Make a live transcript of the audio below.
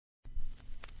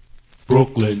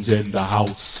Brooklyn's in the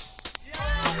house.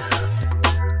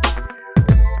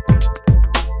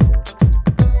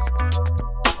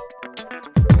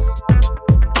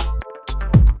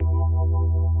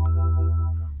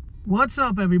 What's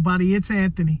up, everybody? It's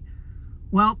Anthony.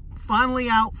 Well, finally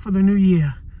out for the new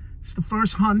year. It's the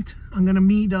first hunt. I'm gonna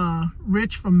meet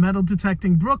Rich from Metal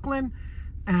Detecting Brooklyn,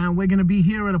 and we're gonna be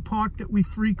here at a park that we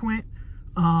frequent.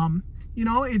 You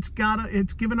know, it's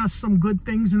given us some good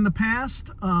things in the past.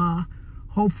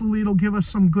 Hopefully it'll give us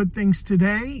some good things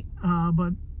today.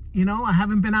 But you know, I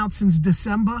haven't been out since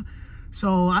December,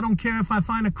 so I don't care if I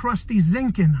find a crusty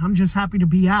zinkin. I'm just happy to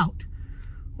be out.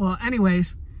 Well,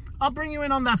 anyways, I'll bring you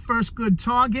in on that first good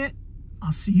target.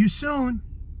 I'll see you soon.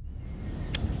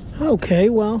 Okay,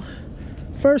 well,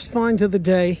 first find of the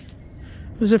day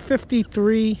was a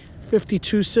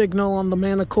 53-52 signal on the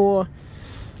Manticore.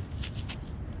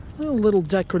 A little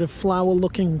decorative flower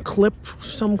looking clip of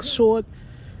some sort.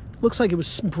 Looks like it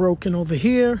was broken over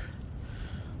here.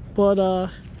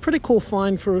 But pretty cool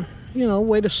find for, you know,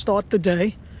 way to start the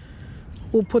day.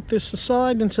 We'll put this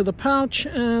aside into the pouch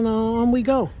and on we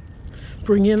go.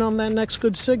 Bring in on that next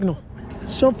good signal.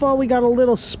 So far we got a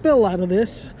little spill out of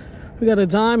this. We got a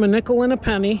dime, a nickel, and a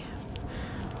penny.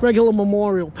 Regular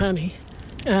memorial penny.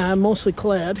 Mostly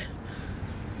clad.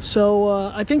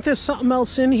 So I think there's something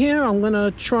else in here. I'm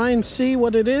gonna try and see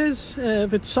what it is.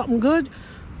 If it's something good,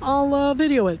 I'll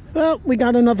video it. Well, we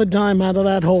got another dime out of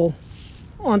that hole.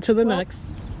 On to the next.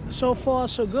 So far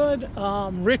so good.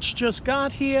 Rich just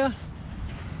got here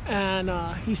and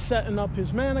he's setting up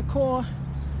his Manticore.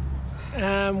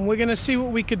 And we're gonna see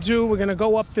what we could do. We're gonna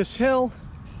go up this hill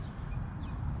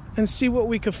and see what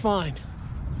we could find.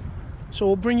 So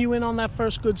we'll bring you in on that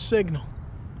first good signal.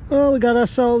 Well, we got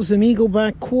ourselves an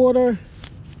Eagleback quarter.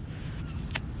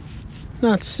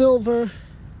 Not silver,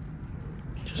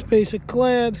 just basic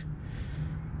clad.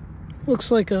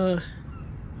 Looks like a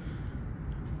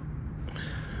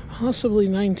possibly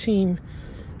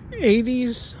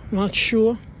 1980s, I'm not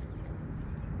sure.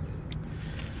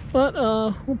 But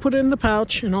we'll put it in the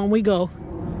pouch and on we go.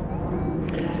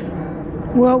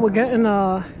 Well, we're getting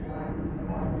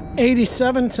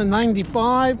 87 to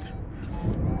 95.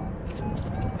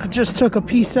 I just took a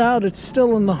piece out. It's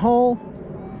still in the hole.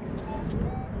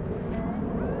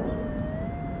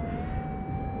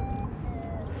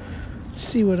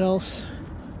 See what else.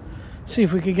 See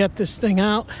if we could get this thing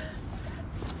out.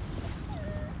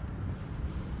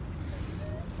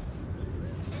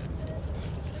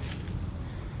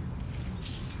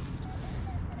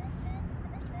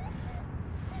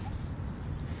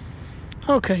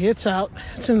 Okay, it's out.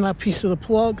 It's in that piece of the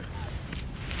plug.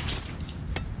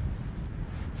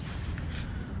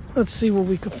 Let's see what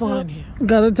we can find here.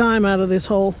 Got a dime out of this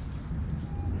hole.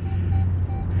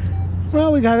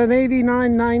 Well, we got an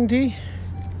 89.90.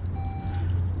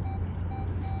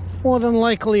 More than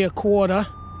likely a quarter.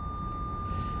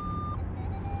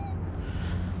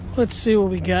 Let's see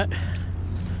what we get.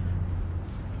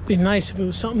 Be nice if it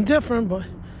was something different, but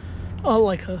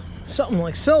like something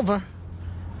like silver.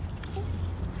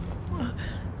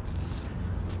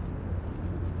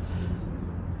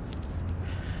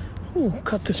 Ooh,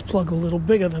 cut this plug a little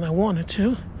bigger than I wanted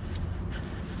to.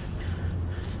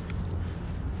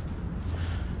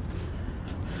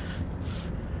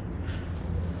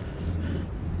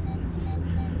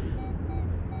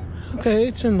 Okay,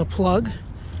 it's in the plug.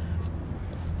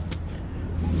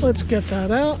 Let's get that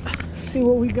out, see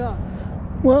what we got.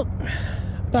 Well,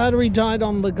 battery died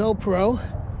on the GoPro,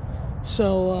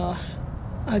 so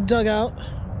I dug out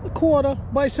a quarter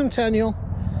bicentennial.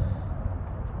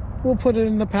 We'll put it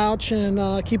in the pouch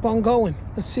and keep on going.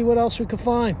 Let's see what else we can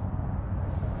find.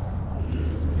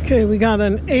 Okay, we got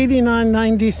an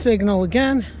 89.90 signal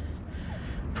again.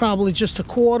 Probably just a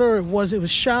quarter. It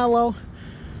was shallow.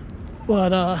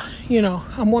 But, you know,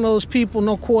 I'm one of those people,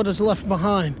 no quarters left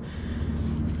behind.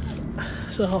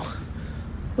 So,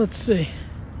 let's see.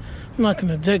 I'm not going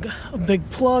to dig a big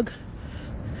plug.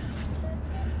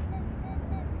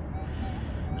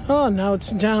 Oh, now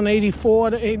it's down 84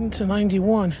 to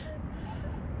 91.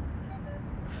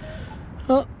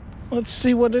 Oh, let's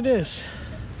see what it is.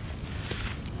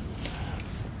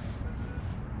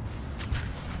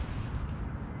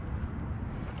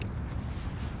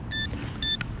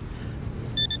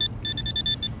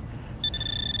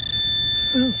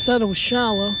 Well, it said it was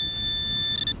shallow.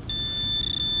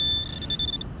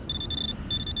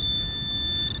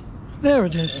 There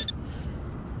it is.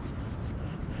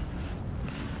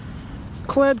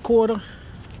 Clad quarter.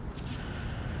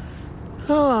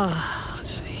 Let's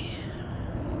see.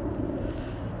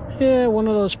 Yeah, one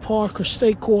of those park or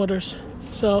state quarters.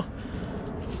 So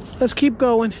let's keep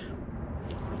going.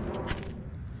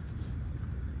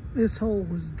 this hole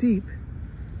was deep.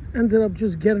 Ended up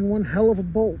just getting one hell of a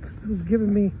bolt. It was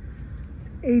giving me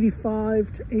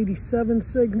 85 to 87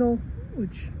 signal,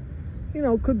 which, you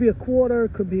know, could be a quarter,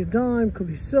 could be a dime, could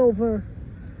be silver.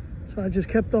 So I just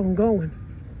kept on going,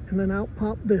 and then out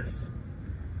popped this.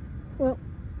 Well,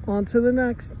 on to the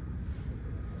next.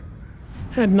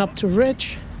 Heading up to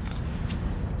Rich.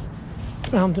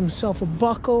 Found himself a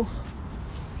buckle.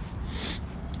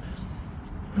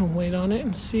 I'll wait on it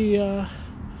and see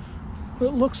what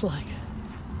it looks like.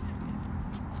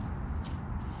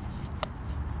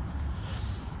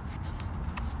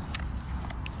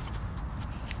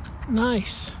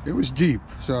 Nice. It was deep,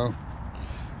 so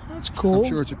that's cool. I'm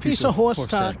sure it's a piece of horse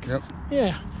tack. Yep.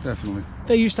 Yeah. Definitely.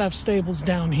 They used to have stables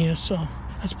down here, so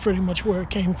that's pretty much where it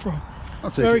came from.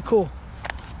 I'll take Very it. cool.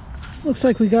 Looks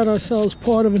like we got ourselves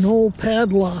part of an old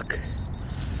padlock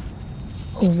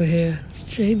over here.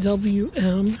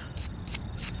 JWM.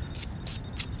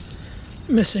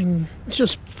 Missing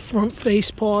just front face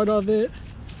part of it.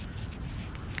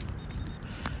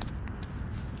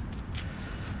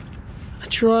 I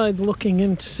tried looking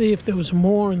in to see if there was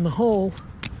more in the hole,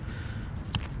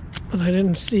 but I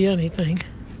didn't see anything.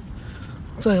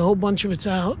 Looks like a whole bunch of it's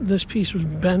out. This piece was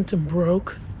bent and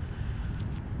broke.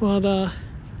 But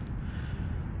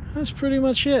that's pretty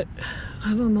much it. I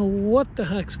don't know what the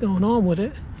heck's going on with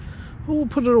it, but we'll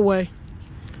put it away.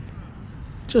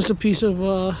 Just a piece of,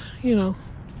 you know,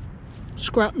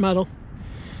 scrap metal.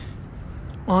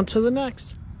 On to the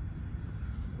next.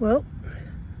 Well,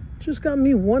 just got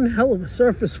me one hell of a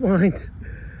surface find.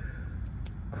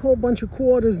 A whole bunch of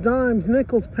quarters, dimes,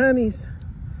 nickels, pennies.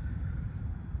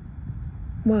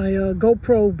 My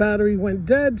GoPro battery went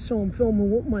dead, so I'm filming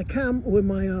with my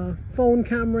phone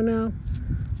camera now.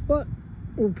 But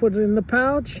we'll put it in the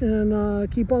pouch and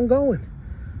keep on going.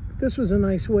 This was a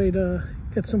nice way to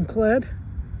get some clad.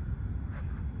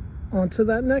 On to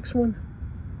that next one.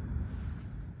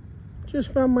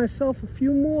 Just found myself a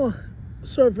few more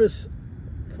surface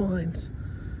finds.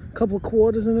 A couple of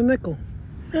quarters and a nickel.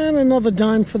 And another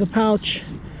dime for the pouch.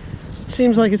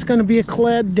 Seems like it's going to be a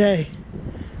clad day.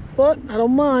 But I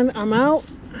don't mind. I'm out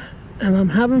and I'm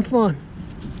having fun.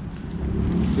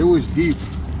 It was deep.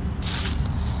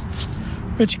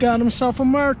 Rich got himself a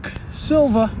Merc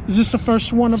silver. Is this the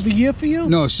first one of the year for you?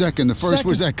 No, second. The first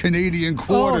was that Canadian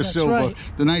quarter silver, right.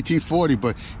 the 1940,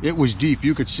 but it was deep.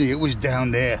 You could see it was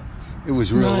down there. It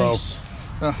was real Nice.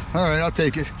 low. All right, I'll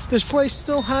take it. This place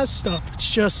still has stuff. It's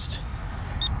just,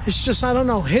 I don't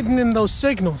know, hidden in those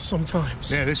signals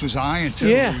sometimes. Yeah, this was iron too.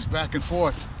 Yeah. It was back and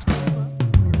forth.